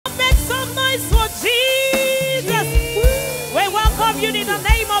praise for Jesus. We welcome you in the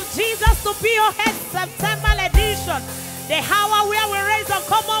name of Jesus to Pos September Edition. The hour where we raise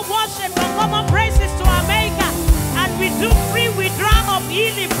uncommon worship, uncommon praises to our Maker. And we do free withdrawal of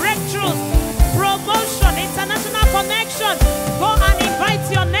healing, breakthroughs, promotion, international connection. Go and invite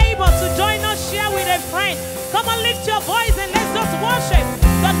your neighbor to join us, share with a friend. Come on, lift your voice and let's just worship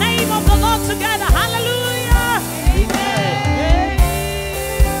the name of the Lord together. Hallelujah. Amen.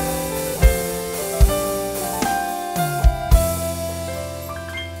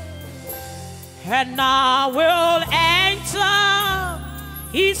 And I will enter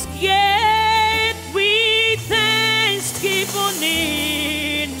his gate with thanksgiving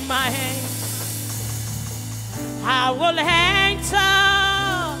in my hands. I will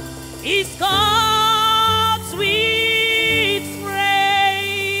enter his courts with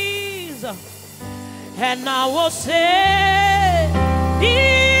praise. And I will say,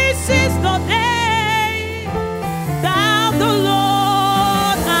 this is the day that the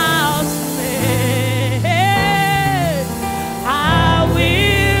Lord has made. I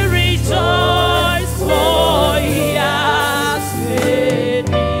will rejoice, for he has made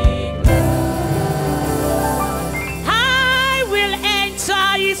me glad. I will enter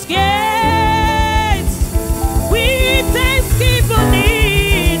his gates with thanksgiving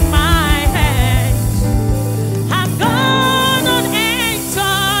in my hands. I'm gonna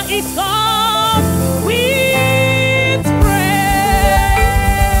enter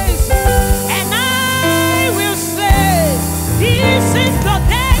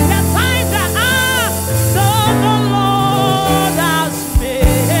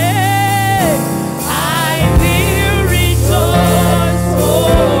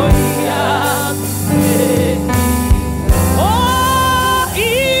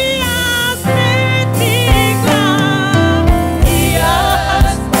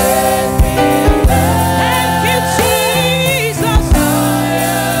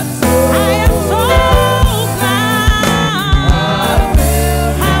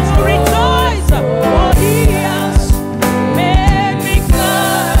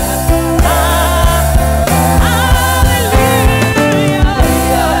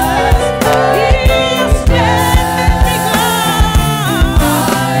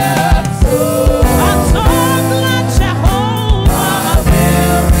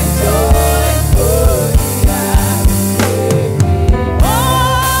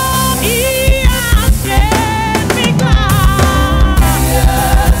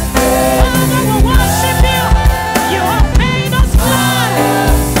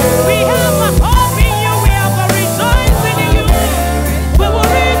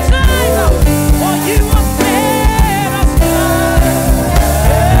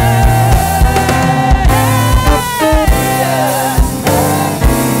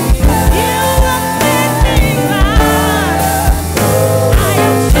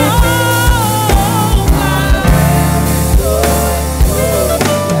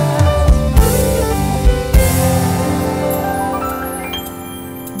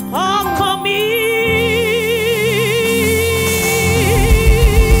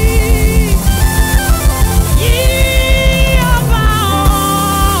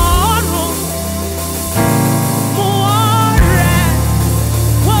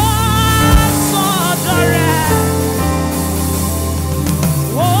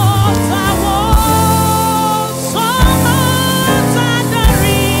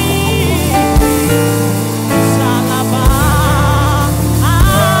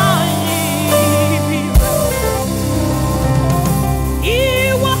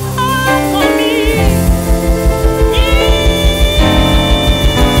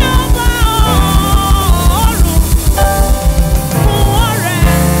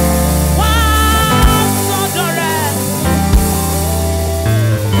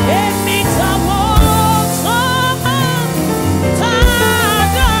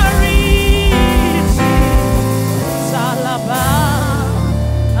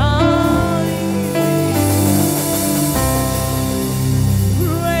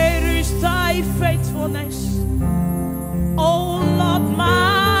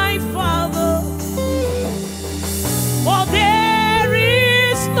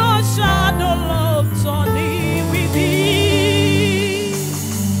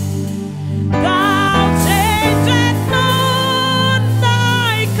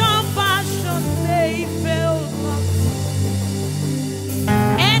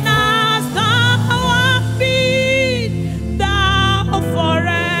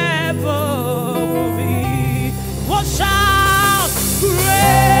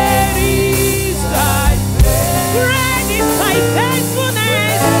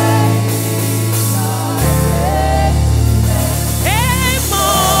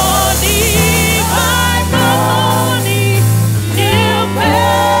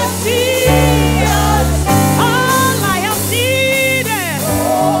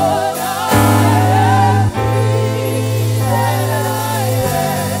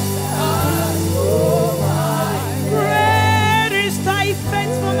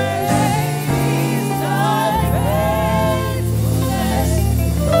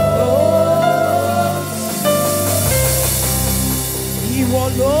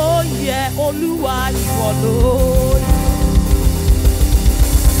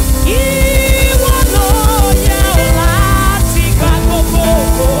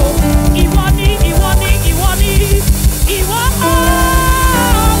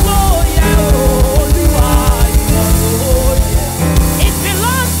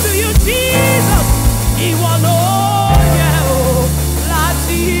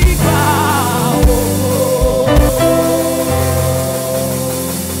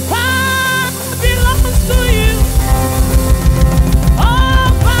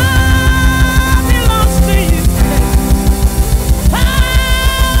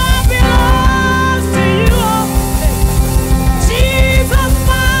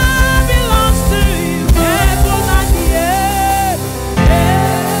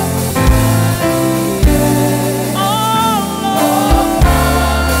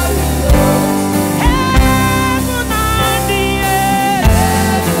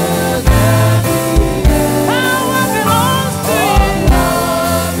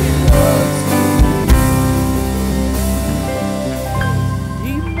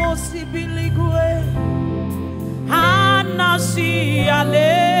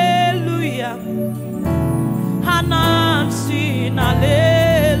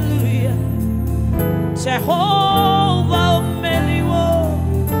Jehovah Meliwo,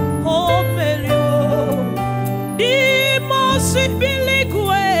 oh Meliwo, di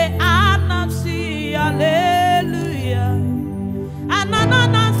mosibiligwe anasi, hallelujah,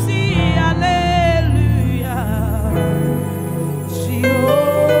 ananasi, hallelujah,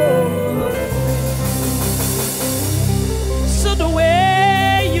 Jehovah. So the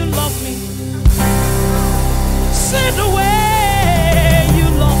way you love me, see the way.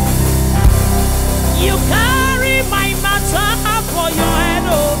 You carry my matter for your head,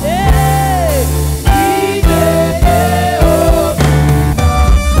 oh, hey.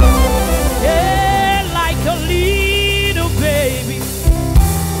 Yeah, like a little baby.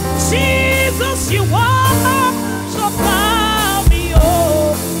 Jesus, you are so proud me,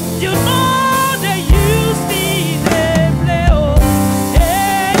 oh. You know they use me, they play, oh.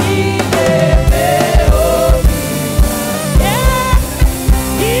 Hey, they play, oh. Yeah,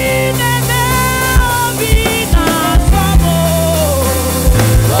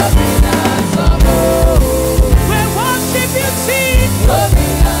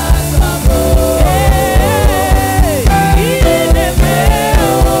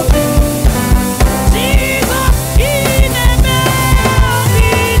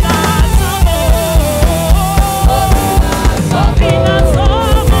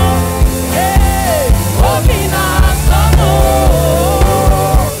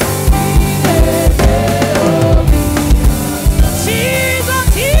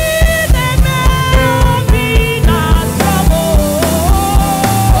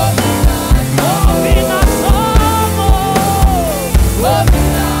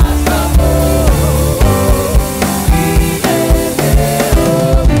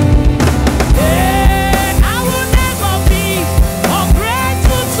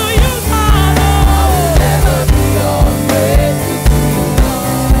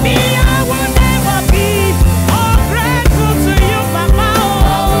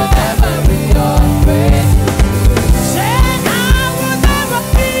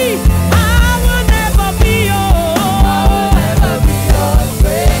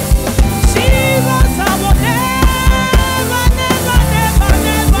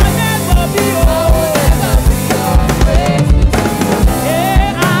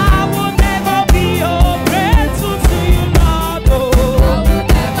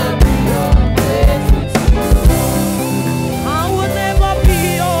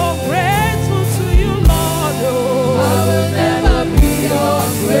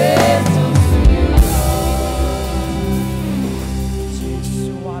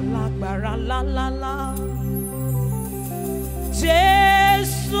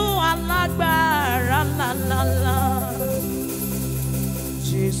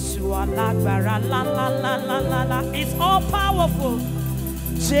 it's all powerful.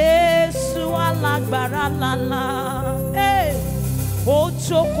 Jesu alagbara la la, hey,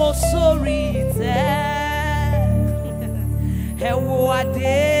 ojoko sori te, ewo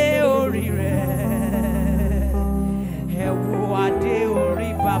ade ori re, ewo ade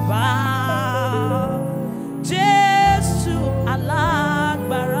ori baba. Jesu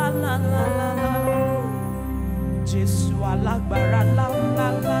alagbara la la la, Jesu alagbara la la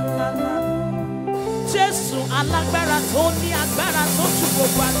la la. Jesu alagbara tó ní agbára tó ju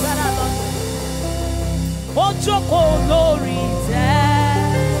gbogbo agbára lọ. Ó jókòó lórí ìtẹ́.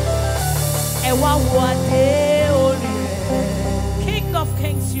 Ẹ wá wo adé orí rẹ̀. King of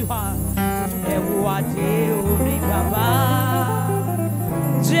kings you are. ẹ̀wù adé orí bàbá.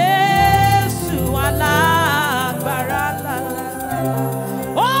 Jésù alágbára lálá.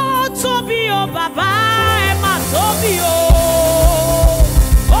 Ó tóbi o bàbá, ẹ mà tóbi o.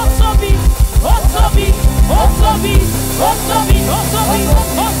 Ó tóbi, ó tóbi, ó tóbi, ó tóbi, ó tóbi,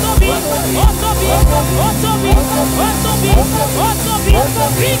 ó tóbi, ó tóbi, ó tóbi, ó tóbi, ó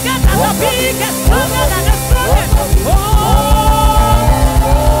tóbi. Bigger than the biggest, stronger than the strongest.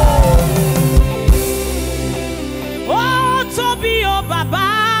 Ó tóbi o bàbá,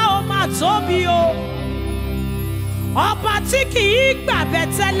 ó mà tóbi o. Ọba tí kì í gbàgbé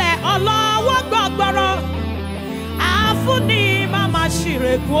tẹ́lẹ̀, ọlọ́wọ́ gbọ̀gbọ̀rọ̀. Àfúnni màmá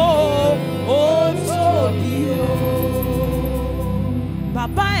ṣìrègùn o, ó tóbi o.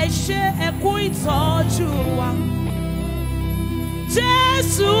 Bàbá ẹ ṣé ẹ kú ìtọ́jú wa.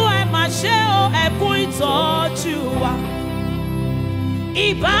 Jésù ẹ mà ṣé o, ẹ kú ìtọ́jú wa.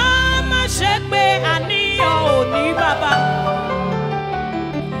 Ìbá má ṣe pé àníyàn ò ní bàbá.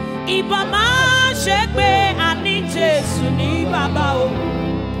 Ìbá má ṣe pé àní Jésù ní bàbá o.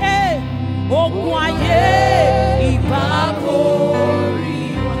 Ogun ayé ìbá borí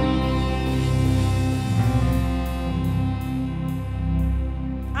wa.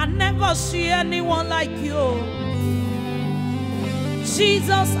 I never see anyone like you.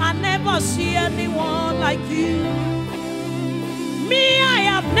 Jesus, I never see anyone like you. Me, I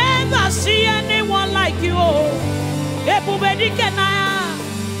have never seen anyone like you.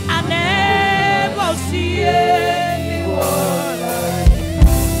 I never see anyone like you.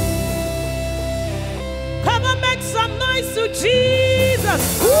 Come on, make some noise to Jesus.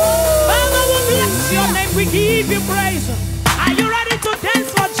 Father, we bless your name. We give you praise. Are you ready to dance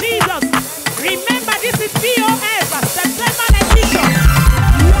for Jesus? Remember, this is POS, September Edition.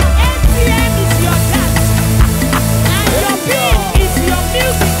 Your ATM is your dance. And your beat is your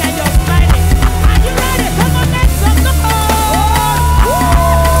music and your smiling. Are you ready? Come on, make some noise.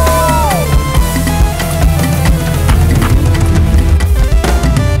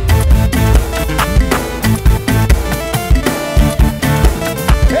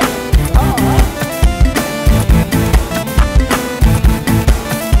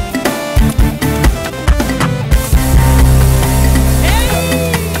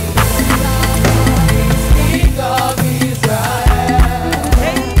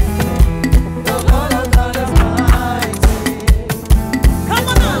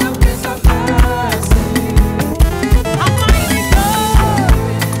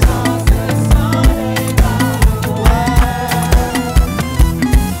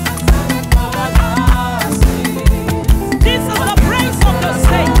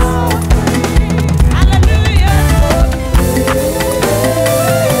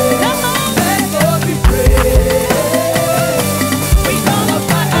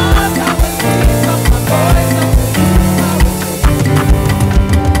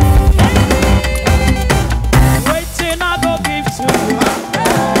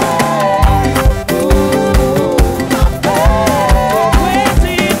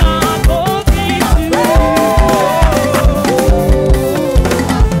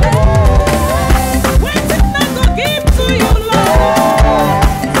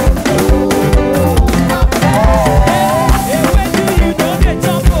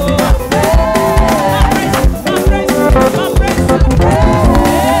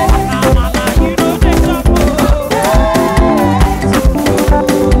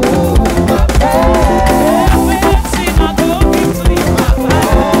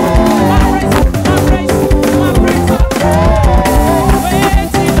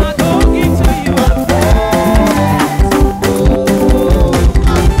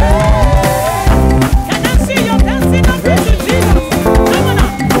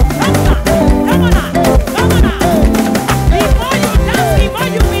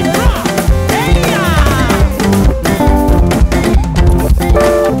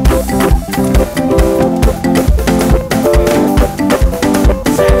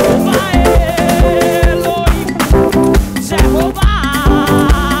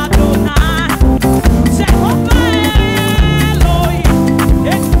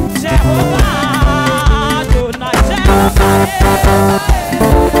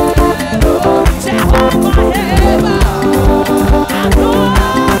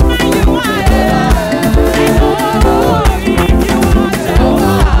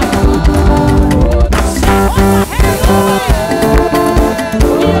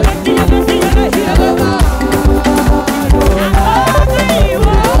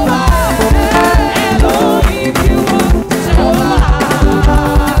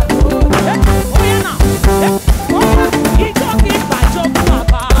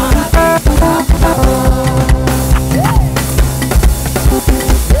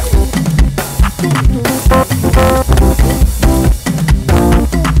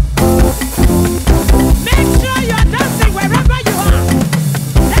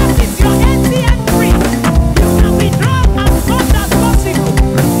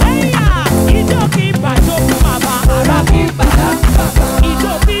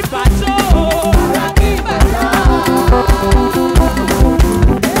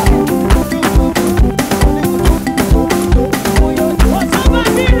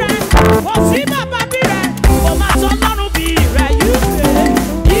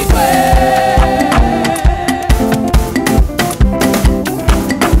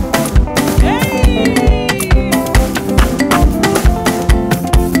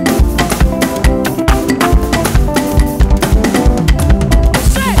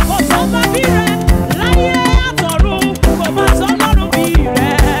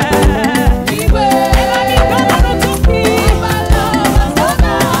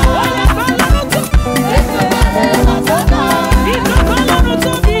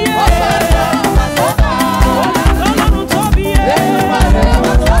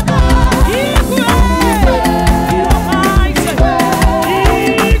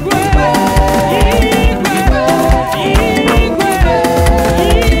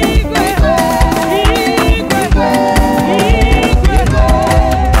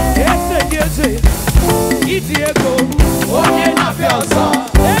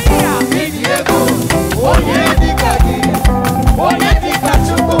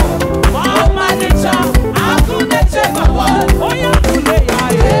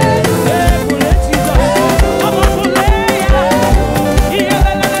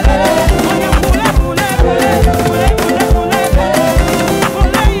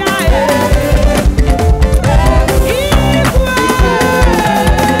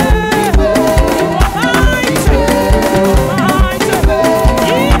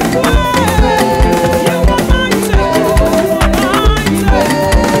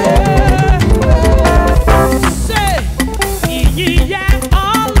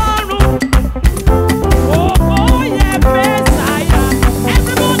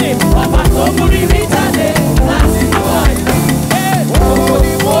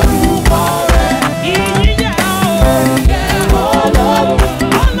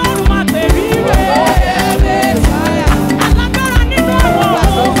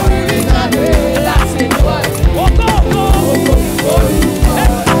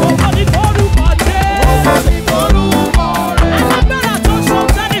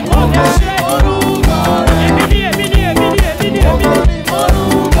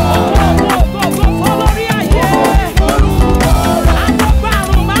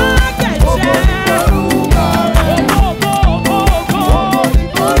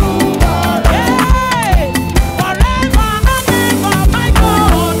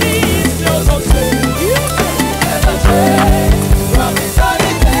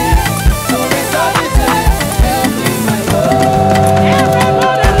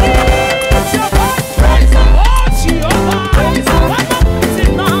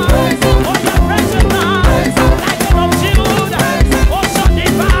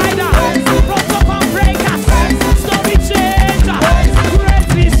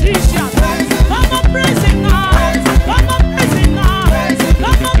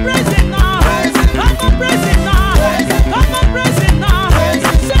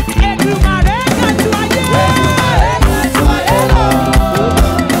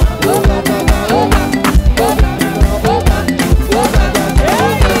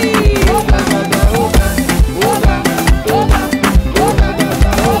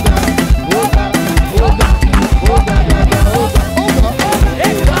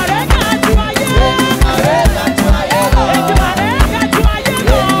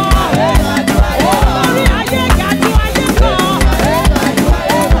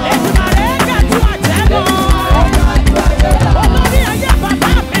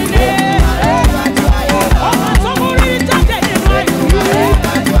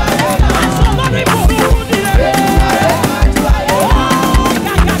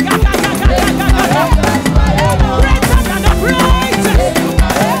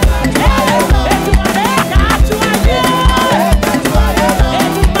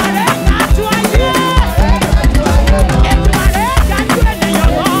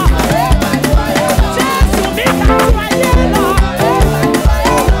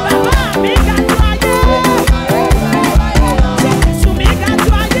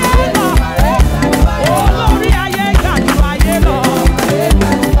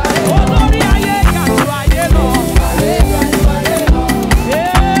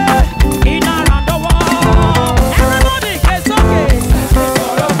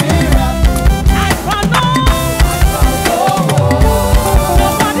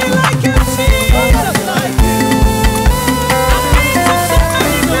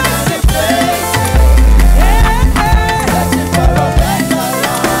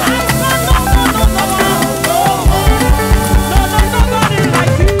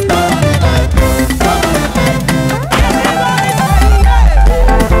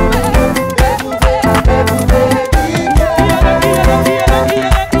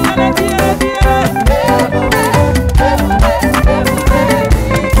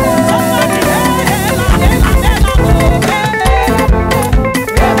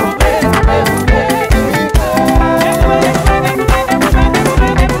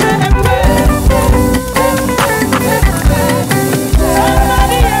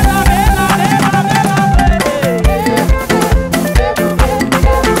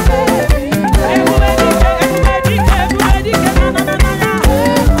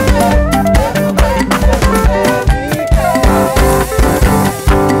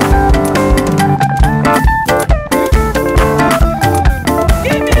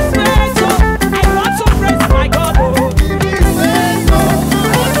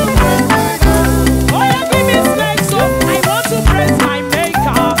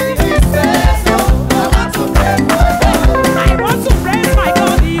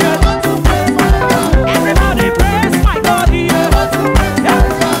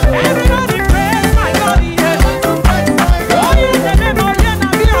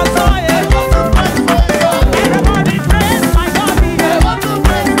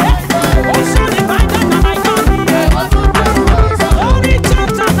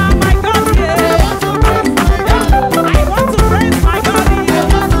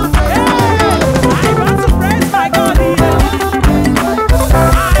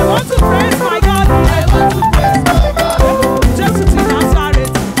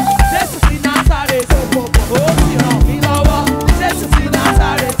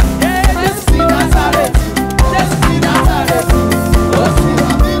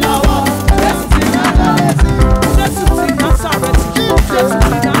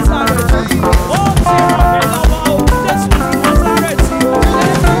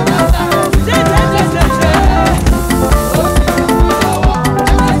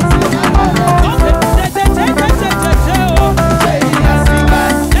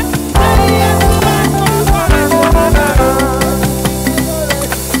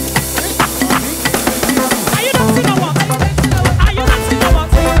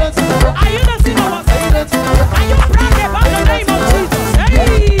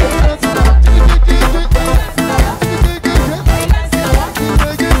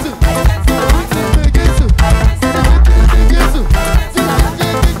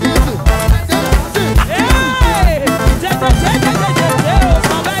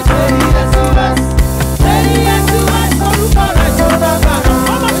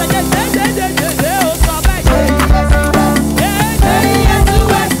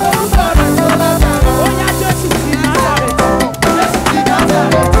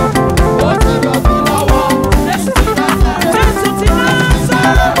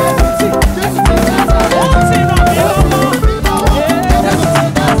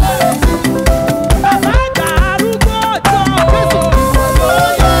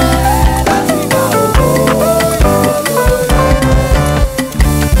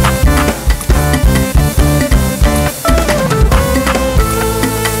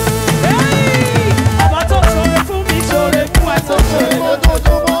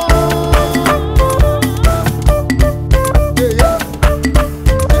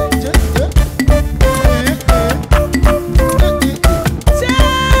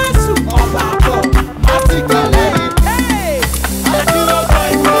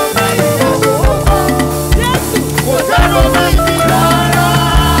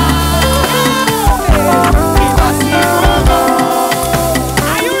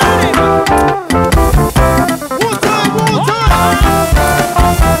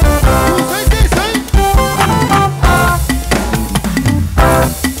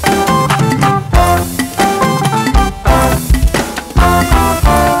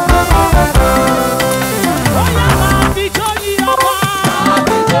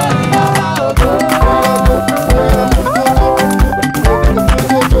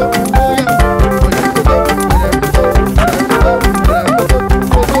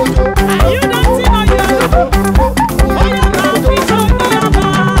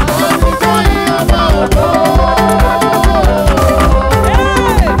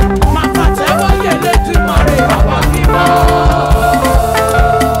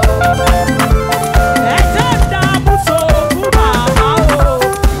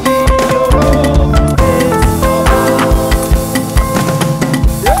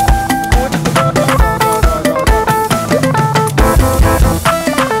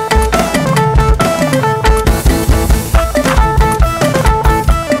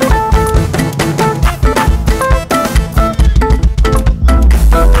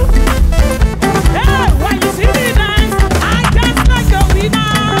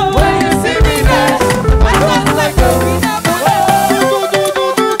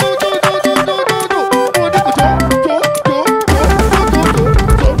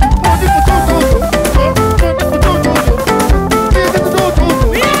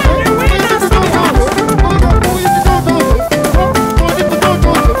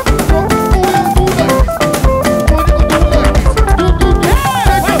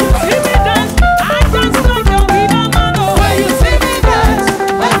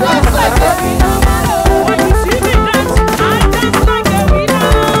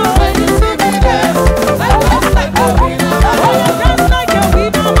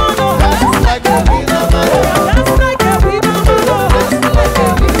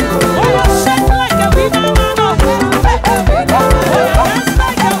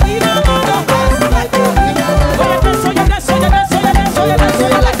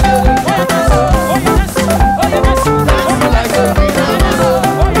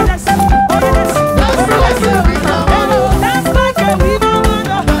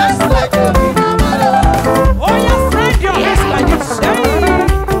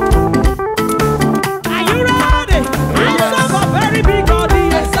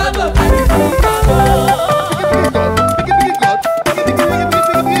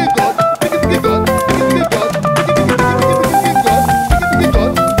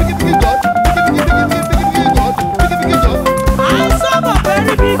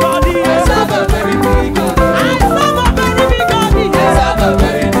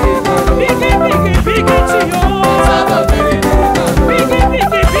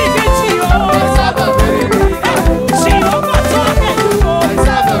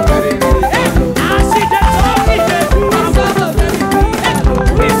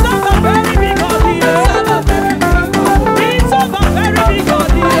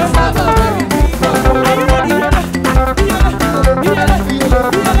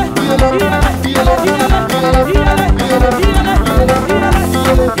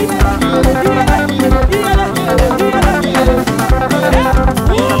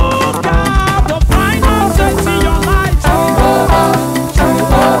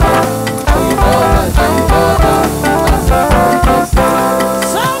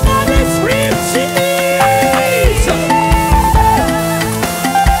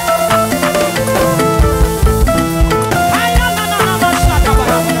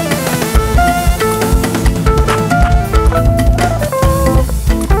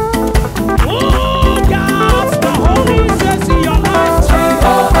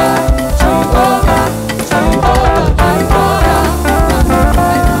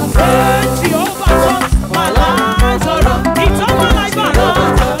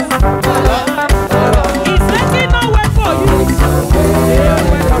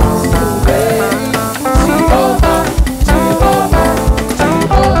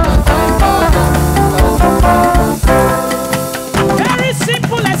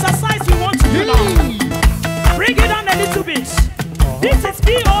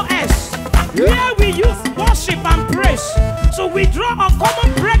 we use worship and praise to withdraw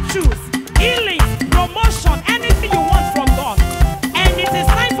uncommon breakthroughs, healing, promotion, anything you want from God. And it is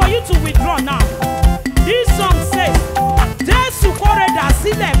time for you to withdraw now. This song says, Jesu kore da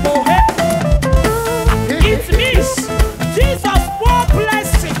sile bohe. It means Jesus pour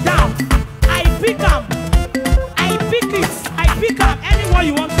blessing down. I pick up. I pick it. I pick up anyone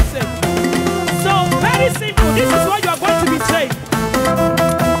you want to say. So very simple. This is what you are going to be saying.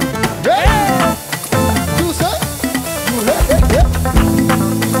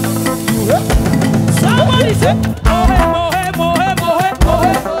 Somebody say, mohe, mohe, mohe,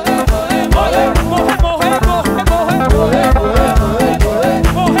 mohe, mohe, mohe,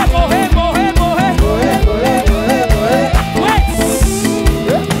 mohe, mohe, mohe,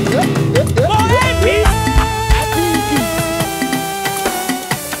 wait.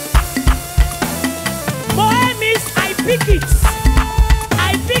 Mohe means I pick it.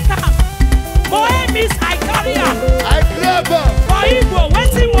 I pick up. Mohe means I carry up. I grab her. For Igbo,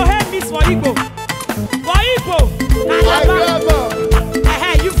 what's in mohe means for Igbo? For Igbo,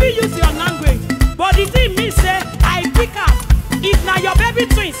 you feel use your language, but the thing means say I pick up. If now your baby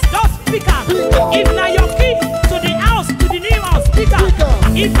twins, just pick up. If now your key to the house, to the new house, pick up.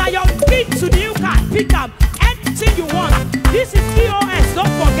 If now your key to the new car, pick up. Anything you want. This is POS. Don't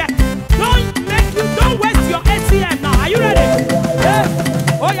forget. Don't waste your ATM now. Are you ready? Yeah.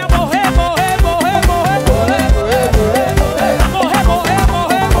 Oh yeah, mohe, mohe, mohe, mohe, mohe, mohe, mohe,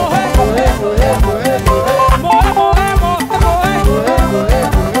 mohe, mohe,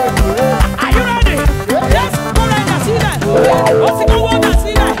 are you ready? Yes, go right now, see that. What's it going on,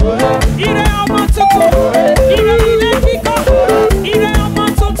 see that? Ire ọmọ tuntun, ire ilé kíkọ́, ire ọmọ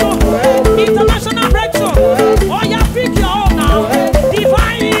tuntun, international breakthrough. Oh yeah, pick your own now.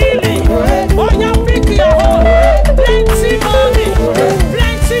 Divine healing. Oh yeah, pick your own. Plenty money,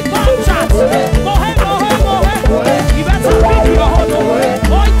 plenty contracts. Mohe, mohe, mohe. You better pick your own.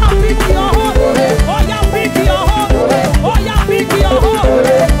 Oh yeah, pick your own. Oh yeah, pick your own. Oh yeah, pick your own.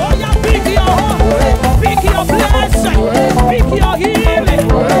 Oh yeah, pick your own. Pick your blessing. Pick your healing.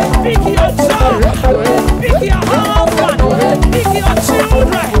 Pick your job. Pick your husband. Pick your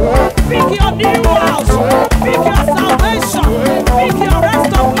children. Pick your new house. Pick your salvation. Pick your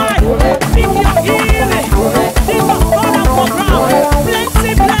rest of mind. Pick your healing. Think of God and for ground.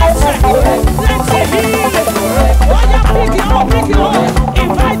 Plenty blessing. Plenty healing. Oh yeah, pick your own. Pick your own.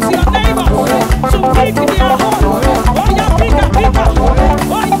 Invite your neighbor to pick their own. Oh yeah, pick a picker.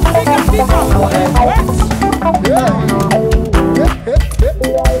 Oh yeah, pick a picker. Wait.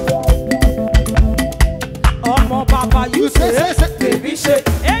 Ọmọ bàbá you say, baby shake.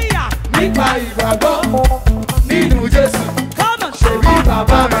 hey ya, Nípa ìgbàgbọ́ nínú Jésù. come on. Ṣèbí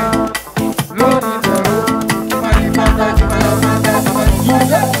bàbá rẹ̀ lónìí tẹ̀rọ. Màdì fàtà jù máa máa dá máa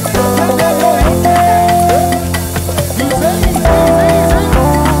yí. You say.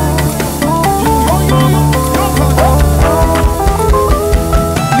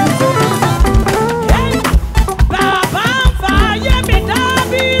 Hey, bàbá ń fàyè mi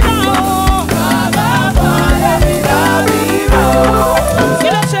dábìrà o. Bàbá ń fàyè mi dábìrà o.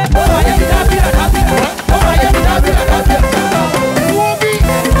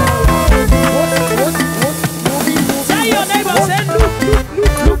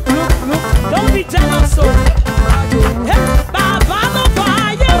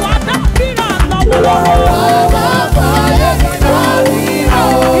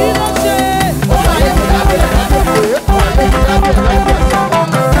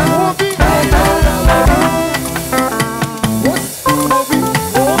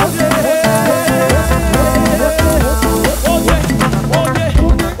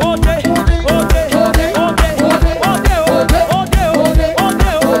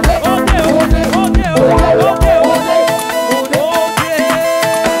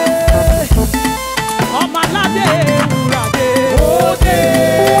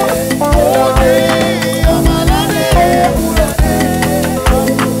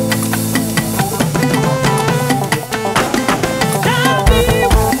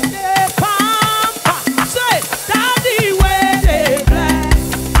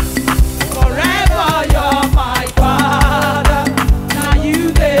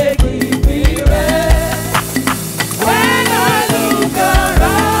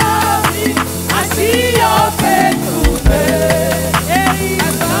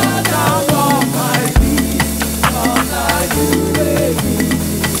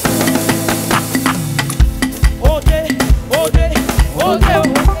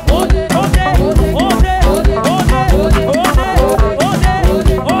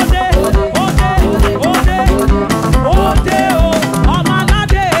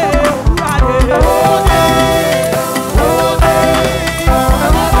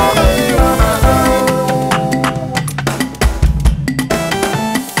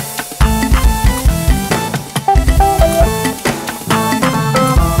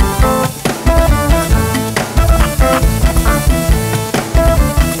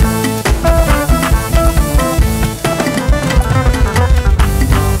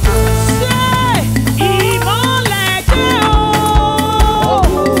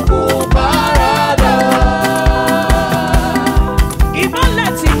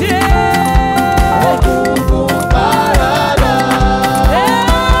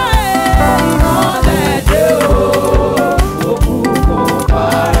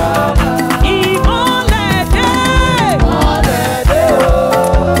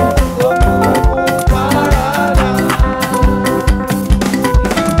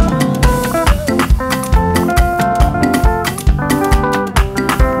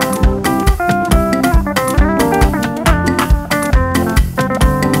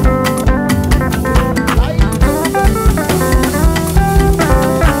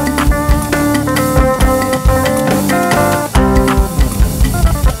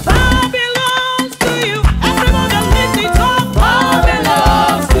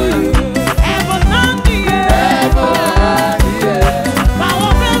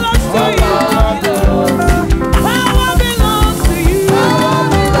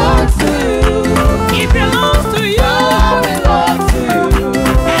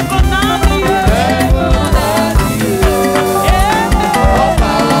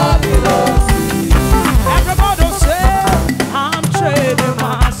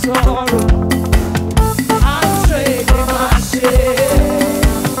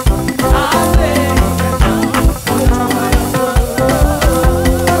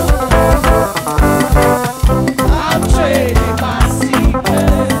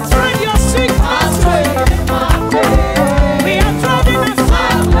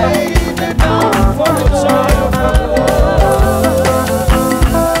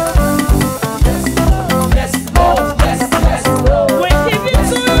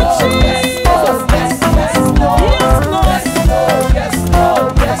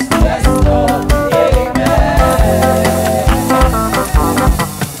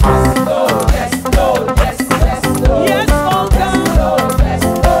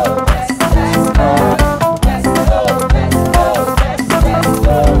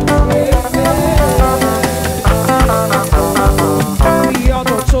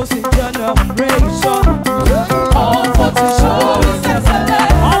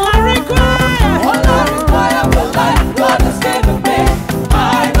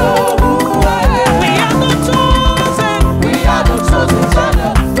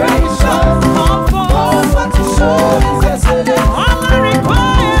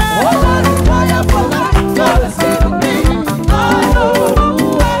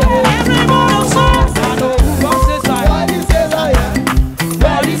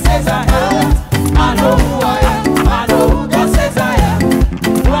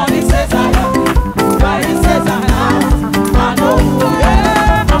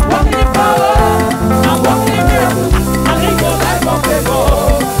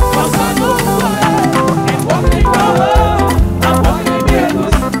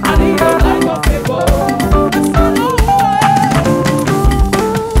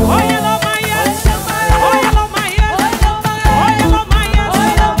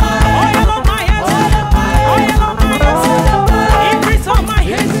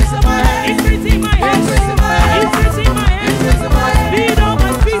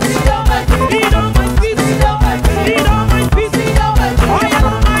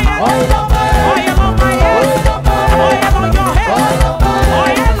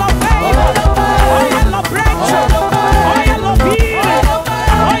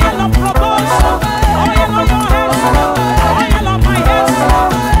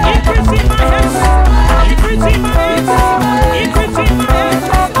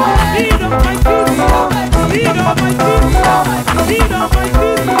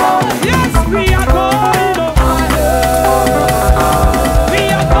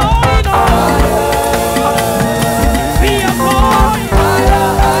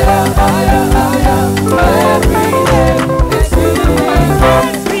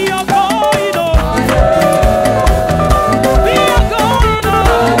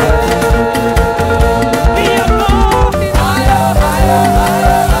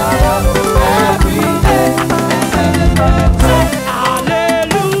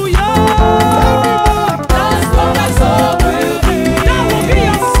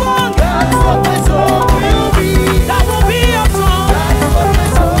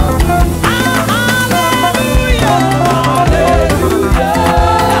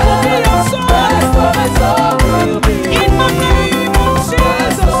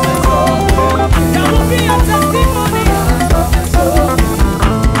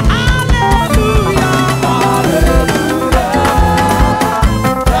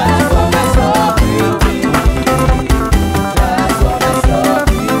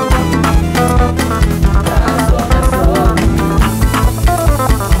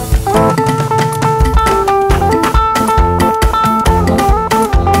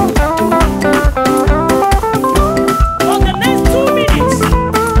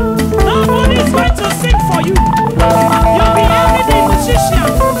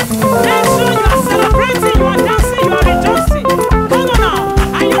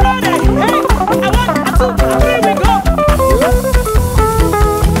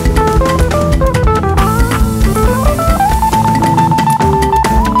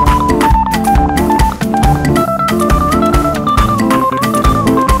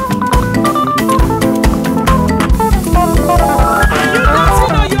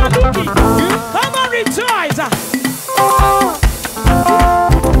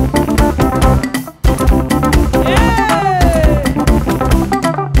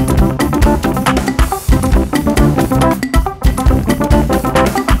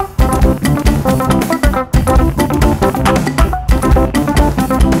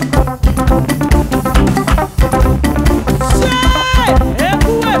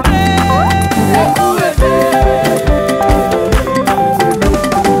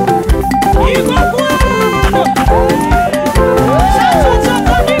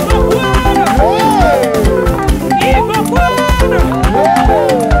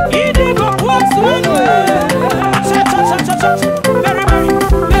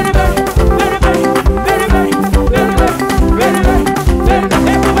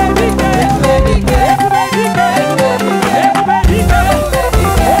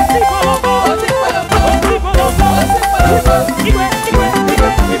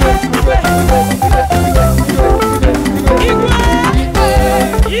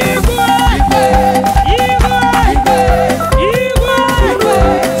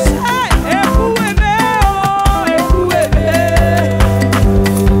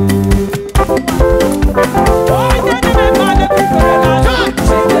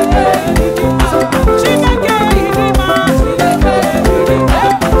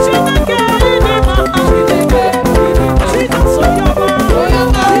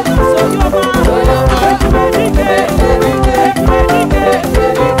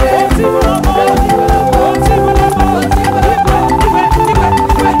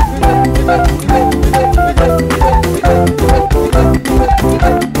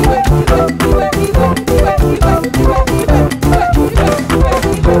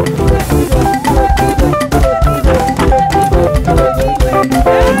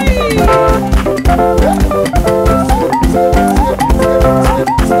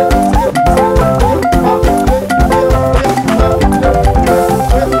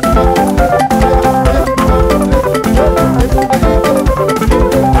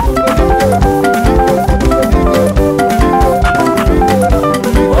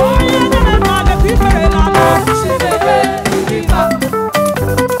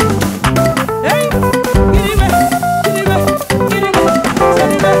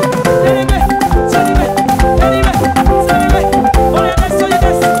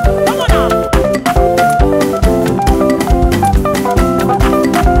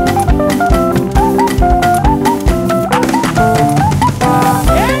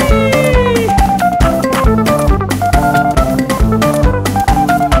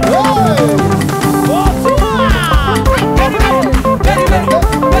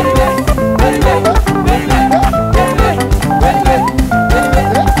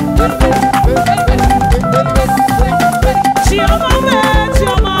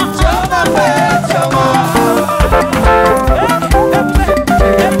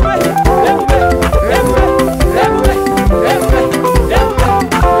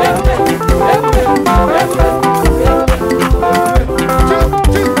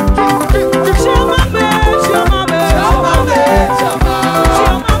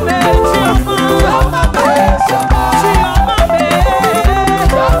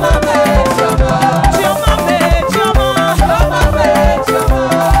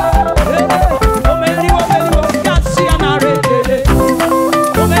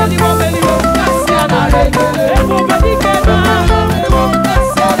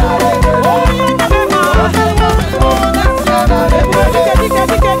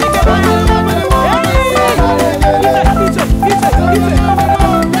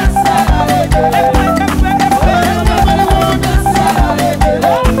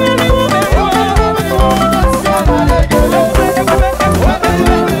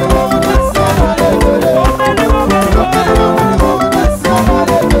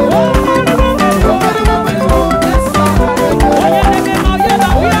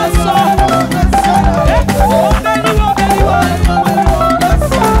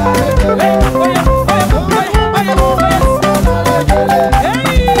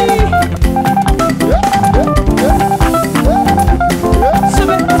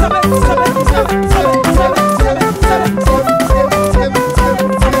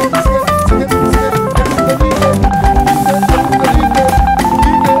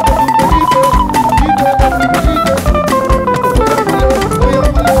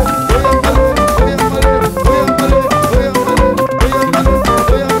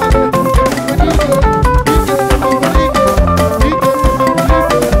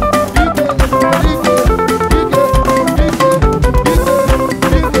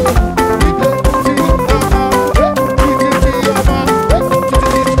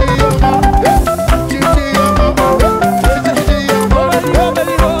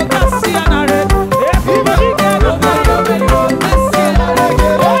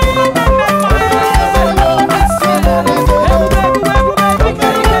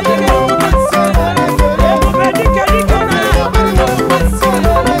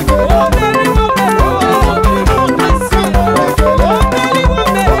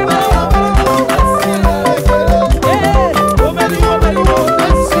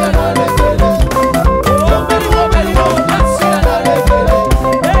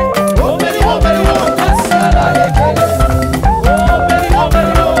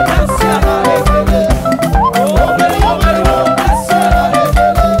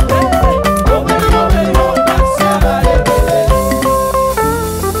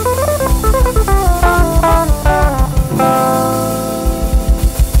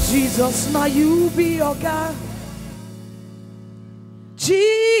 God.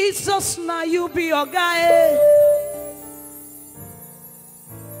 Jesus, now you be your guy.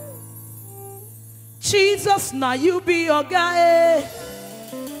 Jesus, now you be your guy.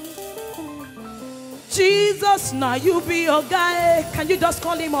 Jesus, now you be your guy. Can you just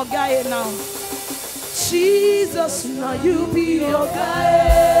call him your guy now? Jesus, now you be your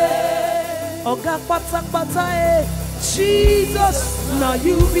guy. Oga pata pata. Jesus, now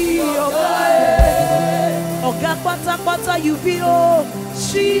you be your guy. Oga pata pata, you be oh.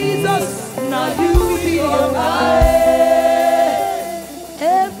 Jesus, now you be your guy.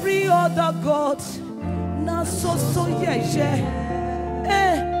 Every other God, now so yeah.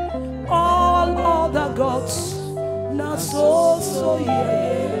 All other gods, now so yeah.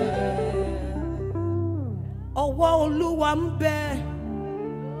 Ọwọ́ Olúwa ń bẹ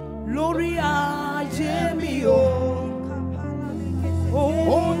lórí ayé mi o.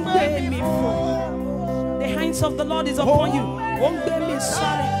 Ó ń gbé mi fò. The hands of the Lord is upon you. Ó ń gbé mi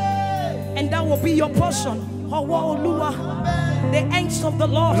sáré. And that will be your portion. Ọwọ́ Olúwa. The hands of the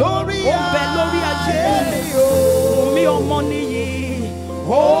Lord. Ó ń bẹ lórí ayé mi o. Mi ọmọ nìyí.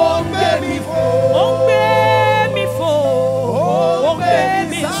 Ó ń gbé mi fò. Ó ń gbé mi fò. Ó ń gbé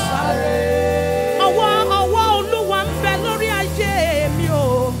mi sáré. Ọwọ́ Olúwa ń bẹ lórí ayé mi o.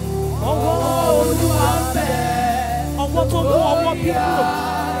 Ọwọ́ Olúwa ń bẹ. Ọwọ́ tó mú ọwọ́ bí kúrò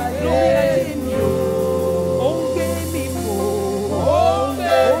lórí ayé mi o. Ó ń gbé mi fò. Ó ń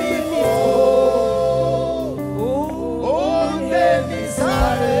gbé mi fò. Ó ń gbé mi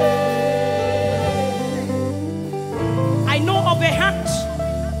sáré. I know of a hand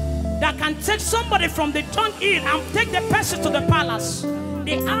that can take somebody from the dunghill and take the person to the palace.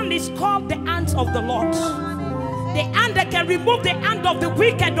 The hand is called the hand of the Lord. The hand that can remove the hand of the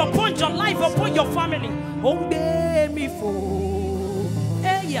wicked upon your life, upon your family. Oh, baby, for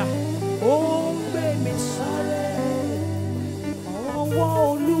yeah. Oh, baby, sorry.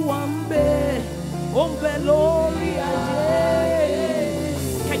 Oh, Oluwambe. Oh, Belori.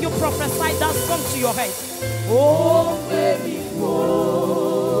 Can you prophesy that song to your head? Oh, baby, for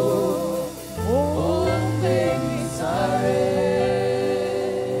oh, baby, sorry.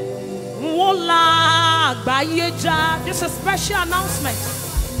 This is a special announcement.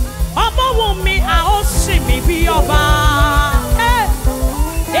 Ọmọ Wunmi a ó sì mí bí ọba.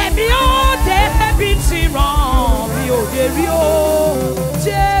 Èmi ó dé bí ti ràn mí ò dé rí o.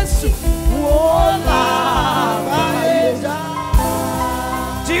 Jésù wò lágbàáyéjà.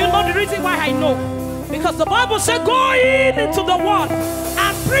 Do you know the reason why I know? Because the Bible said, go into the world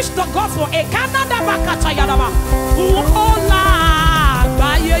and preach the gospel. Ekanada bakata yadaba. Wò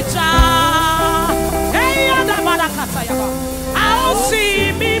lágbàáyéjà. A ó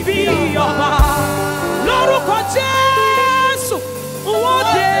sì mí bí ọba lórúkọ Jésù. Wọ́n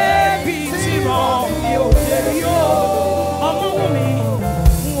débi tí ràn mí ò dé rí o. Ọmọ Wunmi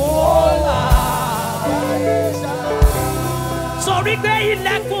wọ́n lágbàáyéjà. Torí pé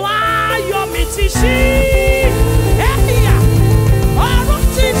ilẹ̀kùn ayọ̀ mi ti ṣí. Ẹ̀yà ọ̀run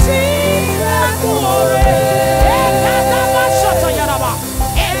ti ṣí ilẹ̀kùn òre. Ẹ̀ka dábàá ṣọ̀tọ̀ yàrá wa.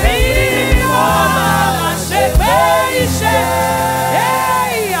 Èmi ọ̀la ṣe pé iṣẹ́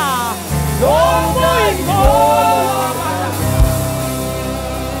ẹ̀yà ló mú ìkó.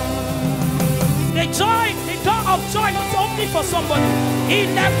 The door of joy is opening for somebody.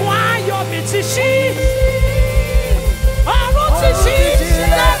 Ilẹ̀kùn ayọ̀ mi ti ṣí. Ọ̀run ti ṣí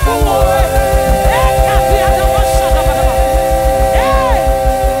ilẹ̀kùn òre. Ẹ̀ka bí adọ́wọ́ ṣàdàbàdàbà.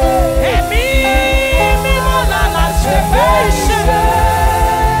 Èmi mímọ́ làlà ṣe pé iṣẹ́.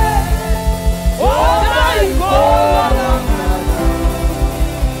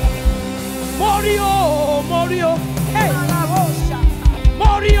 Morio, hey,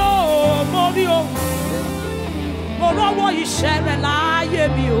 Morio, Morowo ìṣẹ̀lẹ̀ láyé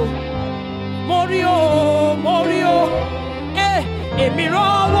mi o. Morio, èmi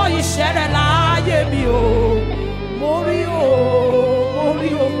rọ́wọ́ ìṣẹ̀lẹ̀ láyé mi o. Morio,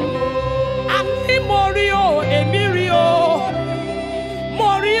 àmì Morio, èmi rí o.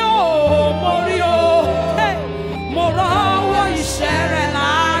 Morio, mo rọ́wọ́ ìṣẹ̀lẹ̀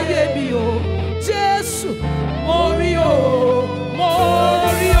láyé mi o. Jésù, Morio, mo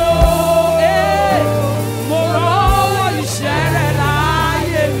rọ́wọ́ ìṣẹ̀lẹ̀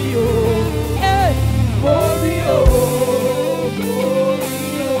láyé mi o. Morio.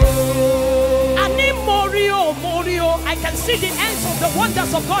 Àní Morio, I can see the ends of the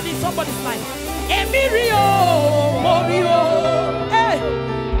wonders of God in somebody's life. Èmi rí o, Morio,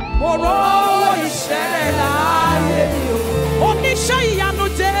 mo rọ́wọ́ ìṣẹ̀lẹ̀ láyé mi o. Oníṣẹ́ ìyanu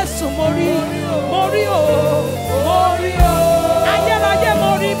Jésù, Morio, ayérayé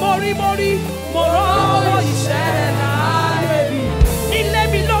mo rí, mo rọ́.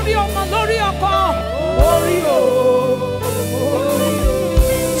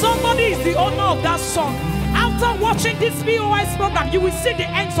 the owner of that song. After watching this VOS program, you will see the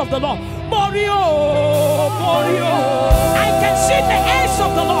hands of the Lord. Morio, Morio. I can see the hands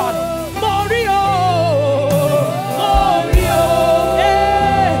of the Lord. Morio, Morio.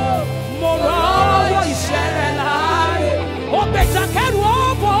 Morio is alive. Oh, better can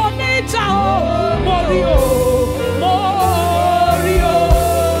walk on it. Morio, Morio.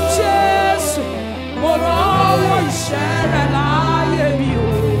 Jesus, Morio is alive.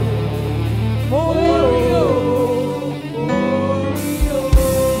 Morio.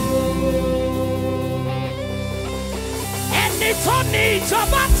 Tony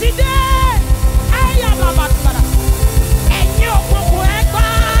Jabati de Ayababara and you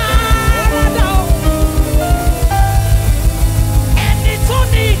and it's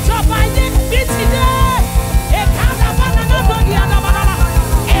only Jabati today. A Canavana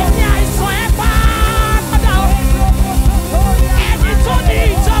and I saw and it's only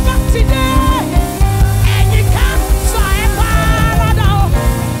Jabati and you can't say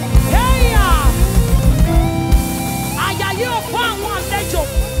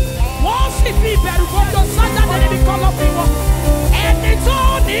people who go to Sunday and they become of people. And it's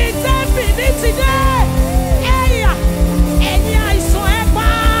only infinity there. And yeah, it's so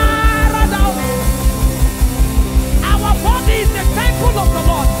our body is the temple of the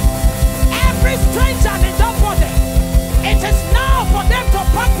Lord. Every stranger in that body, it is now for them to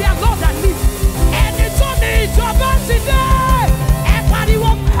pack their Lord and live. And it's only your body there. Everybody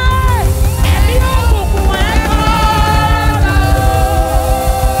will pay. And you will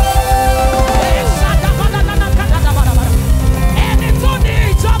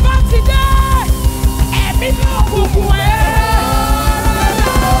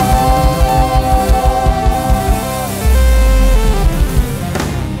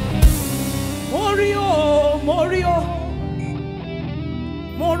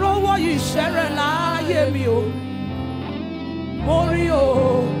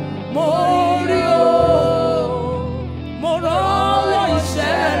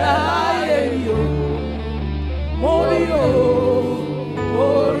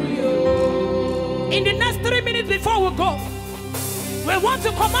want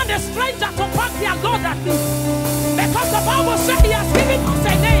to command a stranger to pack their Lord and me. Because the Bible says he has given us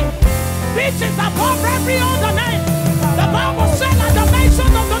a name which is above every other name. The Bible says at the mention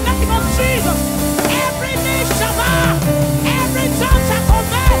of the name of Jesus, every knee shall bow, every tongue shall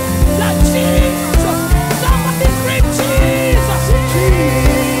confess that Jesus. Somebody scream Jesus.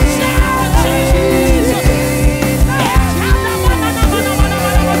 Shout Jesus.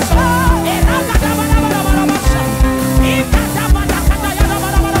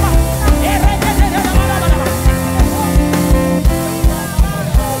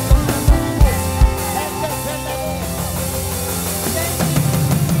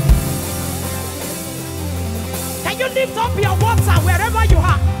 Lift up your water wherever you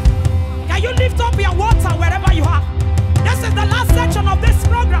are. Can you lift up your water wherever you are? This is the last section of this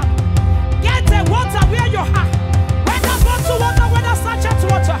program. Get a water where you are. Whether bottle water, whether sachet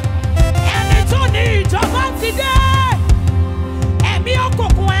water. And it's only Javan today. And me and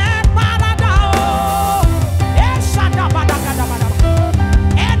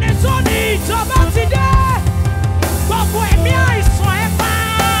it's only Javan today.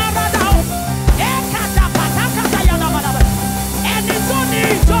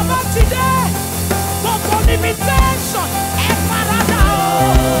 Limitation and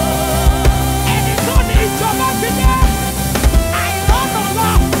paradise, and it's only today. I don't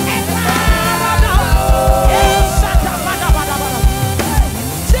know and paradise. Yes, Jesus,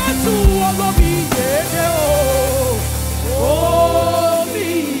 follow me, oh me,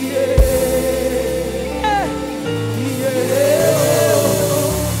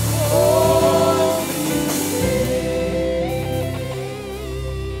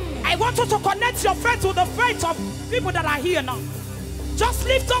 I want you to connect your faith to the faith of people that are here now. Just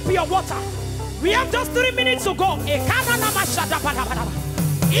lift up your water. We have just 3 minutes to go. And it's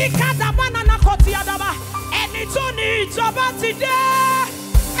only about today.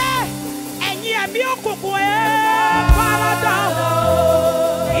 And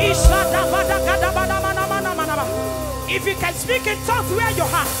if you can speak in tongues where you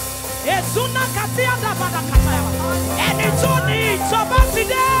are. And it's only about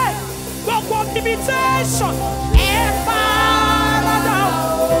today. Limitation and paradise.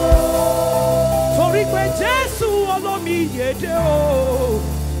 Sorry, Jesus, follow me,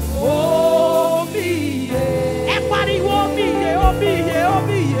 oh me, everybody, oh me, oh me, oh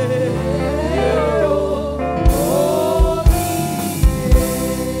me,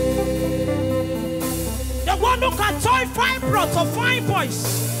 the one who can join 5 brought to fine boys.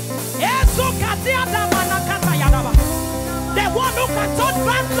 The one who can turn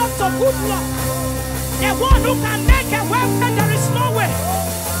bad luck to good luck. The one who can make a way when there is no way.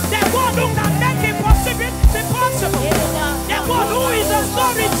 The one who can make impossibility possible. The one who is a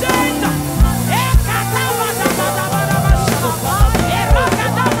story changer.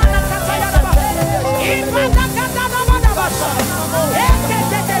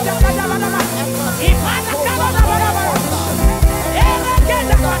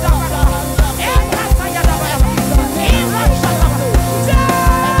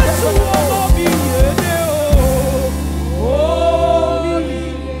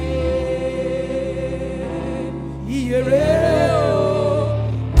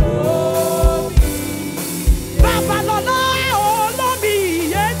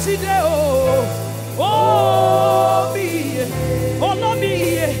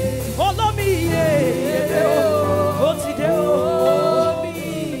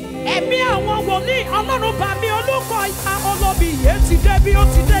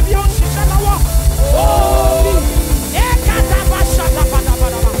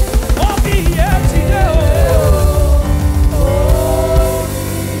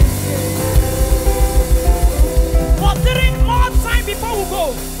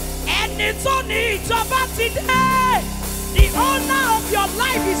 The owner of your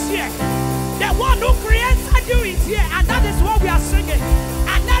life is here. The one who created you is here, and that is what we are singing.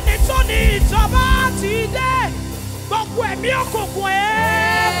 And then it's only about today. But when we are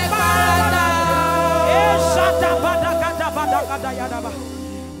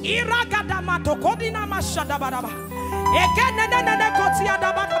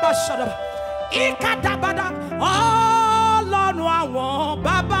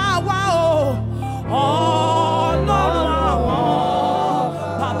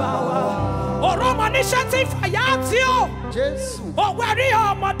initiative ayatio Jesus o wari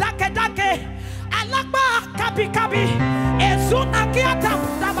o modake dake alagba kabi kabi ezuna kiata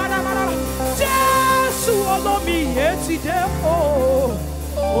dabara Jesus olomi etide o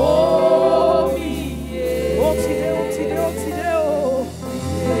mi otide o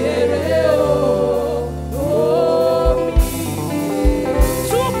ere o mi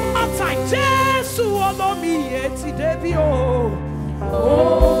two more time Jesus olomi etide bi o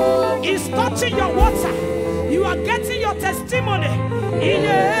is touching your water. You are getting your testimony.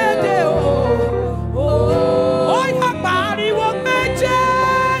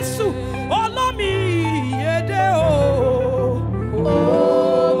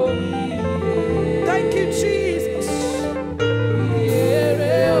 Thank you, Jesus.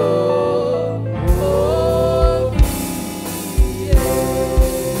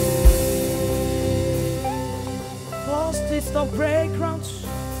 First is the breakground.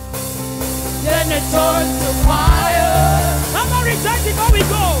 Then it turns to fire. Somebody return before we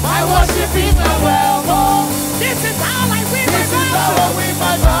go. I worship you.